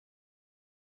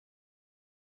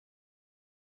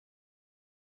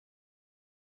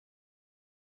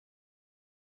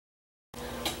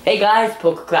Hey guys,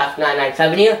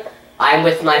 PokerCraft997 here. I'm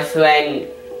with my friend,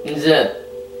 Mr.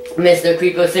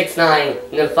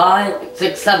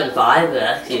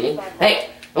 Creeper675, excuse me. Hey,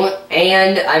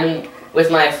 and I'm with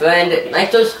my friend,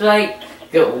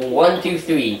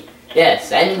 NitroStrike123.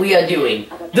 Yes, and we are doing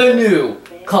the new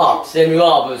Cops and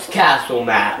Robbers Castle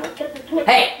map.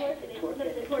 Hey!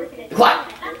 Be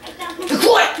quiet! Be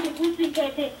quiet!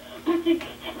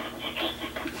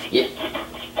 Yeah.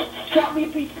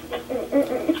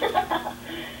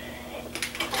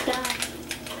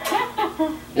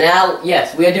 Now,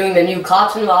 yes, we are doing the new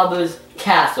Cops and Robbers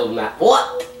Castle map.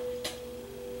 What?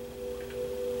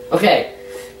 Okay,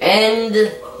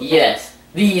 and yes,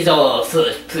 these are our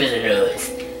first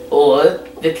prisoners, or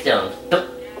victims.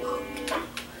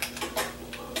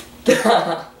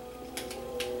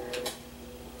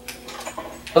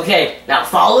 Okay, now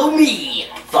follow me.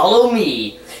 Follow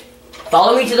me.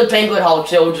 Follow me to the banquet hall,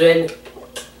 children.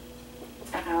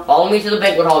 Follow me to the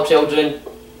banquet hall, children.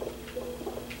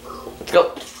 Let's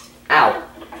go. Ow.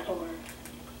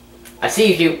 I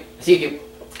see you. I see you.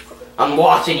 I'm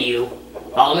watching you.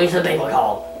 Follow me to the banquet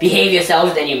hall. Behave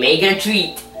yourselves, and you may get a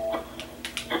treat.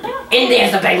 In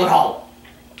there's the banquet hall.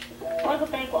 Where's the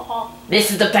banquet hall?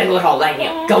 This is the banquet hall right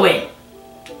here. Go in.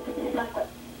 Banquet.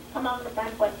 I'm on the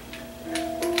banquet.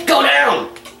 Go down.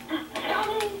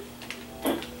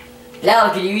 Now I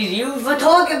can use you for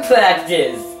target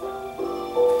practice.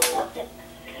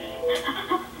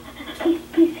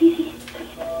 Please.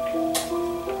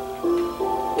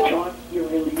 John, you're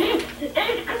really...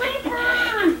 It's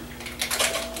Creeper!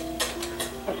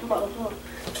 Let's move.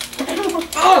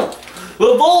 Oh!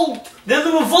 Revolt! There's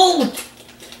a revolt!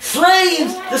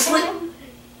 Slaves! The slave...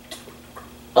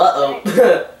 Uh-oh.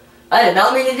 I did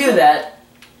not mean to do that.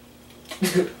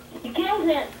 You killed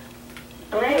him.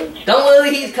 Great. Don't worry,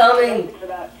 he's coming.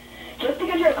 Just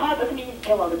because you're a cop doesn't mean you can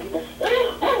kill other people. What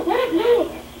is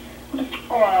this?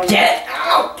 Get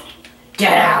out!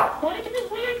 Get out! What is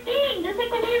this weird thing? There's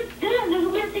like a weird gun. There's a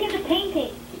weird thing in the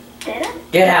painting.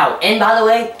 Get out. And by the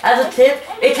way, as a tip,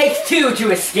 it takes two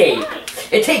to escape.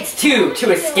 It takes two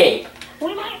to escape.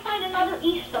 We might find another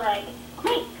Easter egg.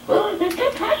 Wait, there's two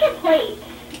pressure plates.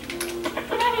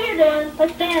 Come over here, Dylan.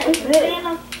 Let's stand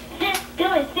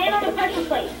on the pressure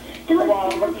plate. Dylan,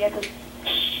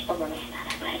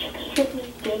 excuse me,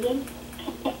 digging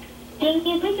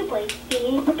pressure plate.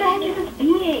 What the heck is this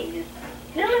being?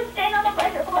 Dylan, stand on the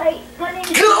pressure plate. My name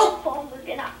is Palmer,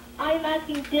 and I'm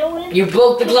asking Dylan. You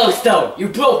broke the glowstone. You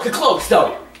broke the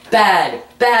glowstone. Bad.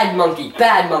 Bad monkey.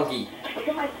 Bad monkey. Look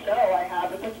at my snow I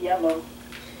have. It's like yellow.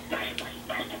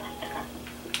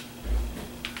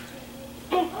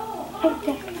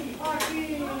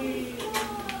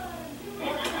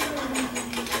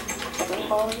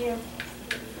 Follow you.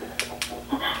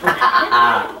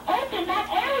 Open that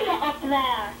area up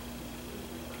there.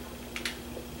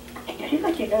 It seems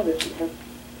like you know this, Ethan.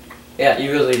 Yeah,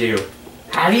 you really do.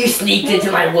 Have you sneaked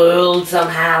into my world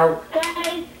somehow?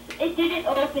 Guys, it didn't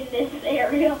open this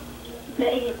area.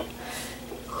 Mate.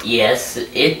 Yes,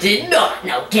 it did not.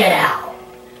 Now get out.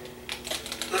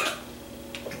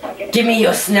 Give me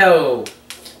your snow.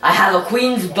 I have a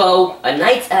queen's bow, a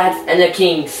knight's axe, and a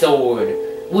king's sword.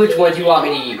 Which one do you want me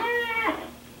to use?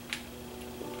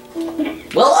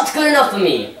 Well, that's good enough for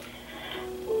me.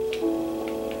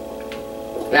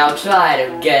 Now try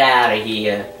to get out of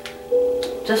here.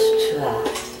 Just try.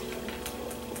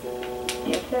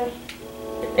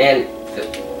 And...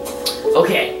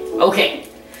 Okay.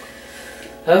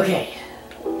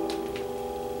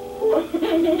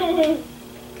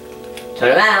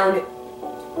 Turn around.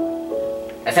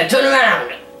 I said turn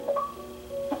around.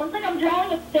 Looks like I'm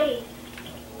drawing a face.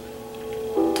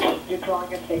 You're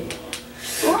drawing a face.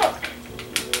 Look!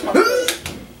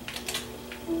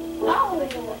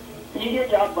 Oh! Did you hear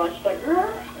John Bunch like,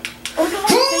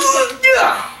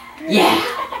 Yeah!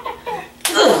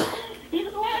 He's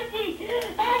working!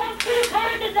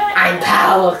 I'm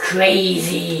power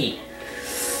crazy!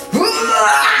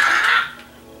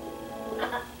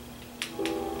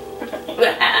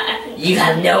 You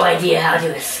have no idea how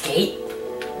to escape?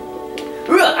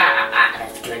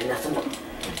 That's good enough.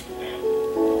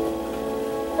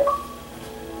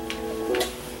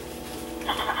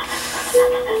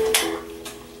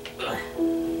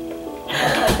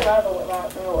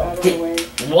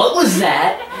 What was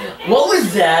that? What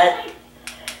was that?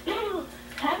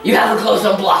 You have a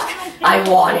glowstone block. I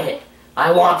want it.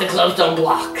 I want the glowstone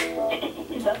block.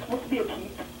 Is that supposed to be a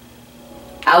peep?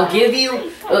 I'll give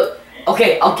you...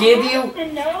 okay, I'll give you... The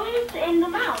nose and the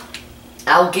mouth.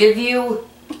 I'll give you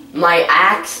my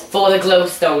axe for the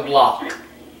glowstone block.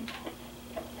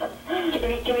 Give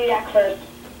me the axe first.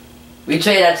 We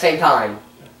trade at the same time.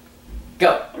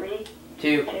 Go. 3,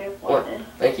 2, 2, 1. 1.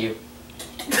 Thank you.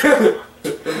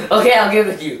 Okay, I'll give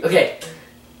it to you. Okay.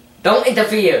 Don't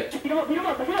interfere. Beat him up, beat him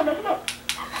up, beat him up, beat him up.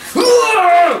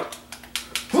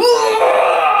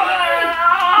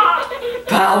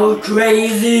 Power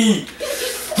crazy.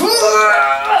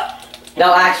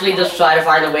 Now actually just try to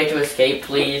find a way to escape,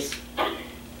 please.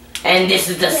 And this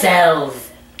is the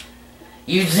cells.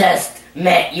 You just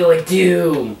met your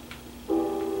doom.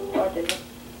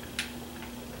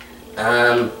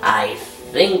 I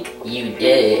think you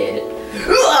did.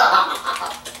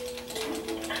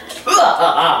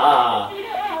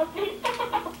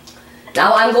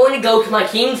 Now I'm going to go to my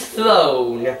king's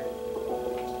throne.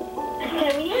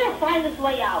 Okay, we need to find this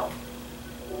way out.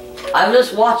 I will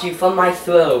just watch you from my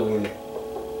throne.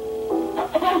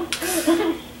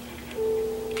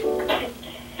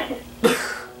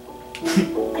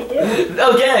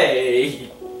 Okay.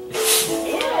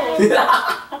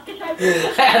 I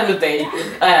have a baby.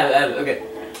 I have, okay.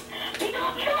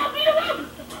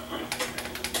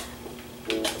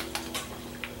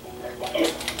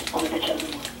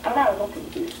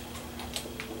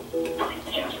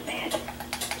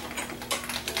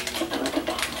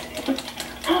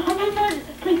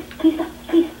 Please, please,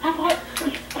 please, have heart.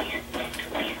 Please, please, please, please,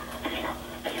 please,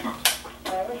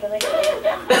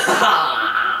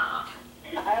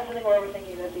 I have a feeling we're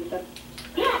overthinking this, Ethan.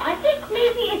 Yeah, I think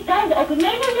maybe it does open.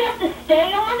 Maybe we have to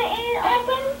stay on it and it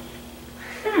opens.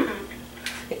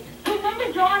 Remember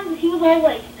John, he was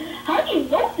always, how do you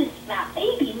know this map?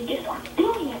 Maybe you just aren't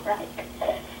doing it right.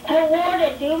 Hey,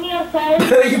 Warden, do me a solid and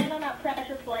stand on that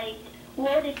pressure plate.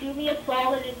 Warden, do me a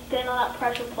solid and stand on that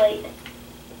pressure plate.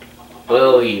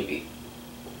 Will you?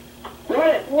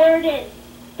 Warden.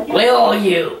 Will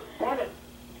you? Warden,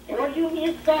 do me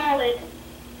a solid.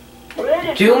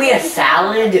 Do me a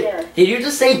salad? Did you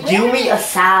just say do me a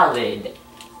salad?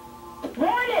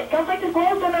 Warden, come break this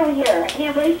glowstone over here. I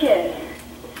can't break it.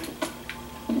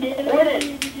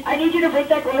 Warden, I need you to break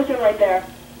that glowstone right there.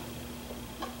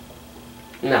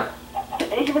 No.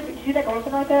 I need you to see that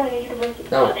glowstone right there? I need you to break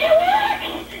it. No. It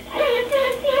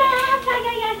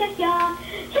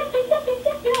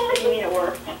works! You mean it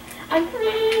worked? I'm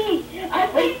free! I'm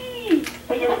free!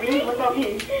 But you're free? What about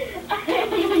me?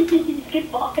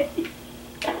 Goodbye.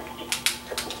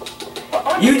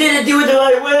 You didn't do it the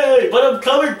right way, but I'm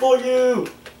coming for you.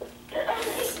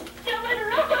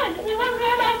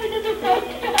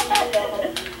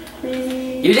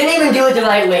 You didn't even do it the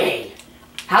right way.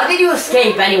 How did you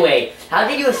escape anyway? How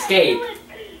did you escape?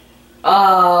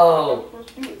 Oh.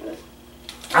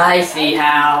 I see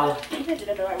how. He did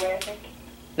it the right way, I think.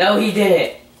 No, he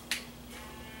didn't.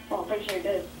 Well, I'm pretty sure he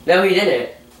did. No, he didn't.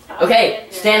 Okay,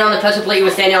 stand on the pressure plate you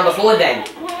were standing on before then.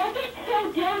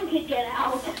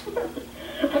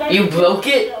 You broke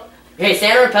it? Okay,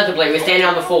 stand on the pressure plate you were standing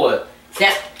on before.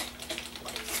 Stand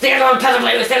on the pressure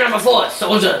plate you were standing on before,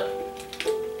 soldier.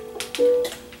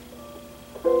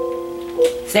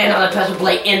 Stand on the pressure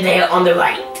plate in there on the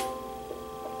right.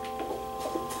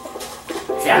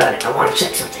 Stand on it, I want to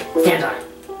check something. Stand on it.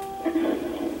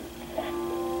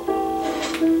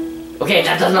 Okay,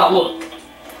 that does not work.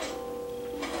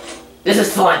 This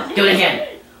is fun. Do it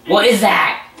again. What is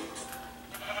that?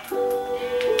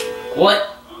 What?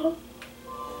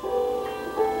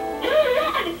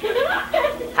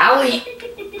 How are you?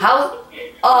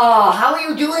 How are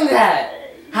you doing that?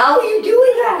 How are you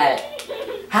doing that?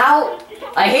 How?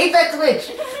 I hate that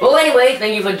glitch. Well, anyway,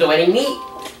 thank you for joining me.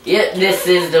 Yeah, this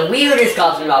is the weirdest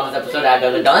Cops and Robbers episode I've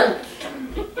ever done.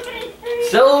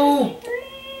 So,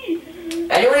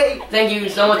 anyway, thank you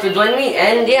so much for joining me,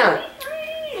 and yeah,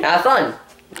 have fun.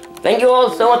 Thank you all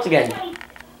so much again.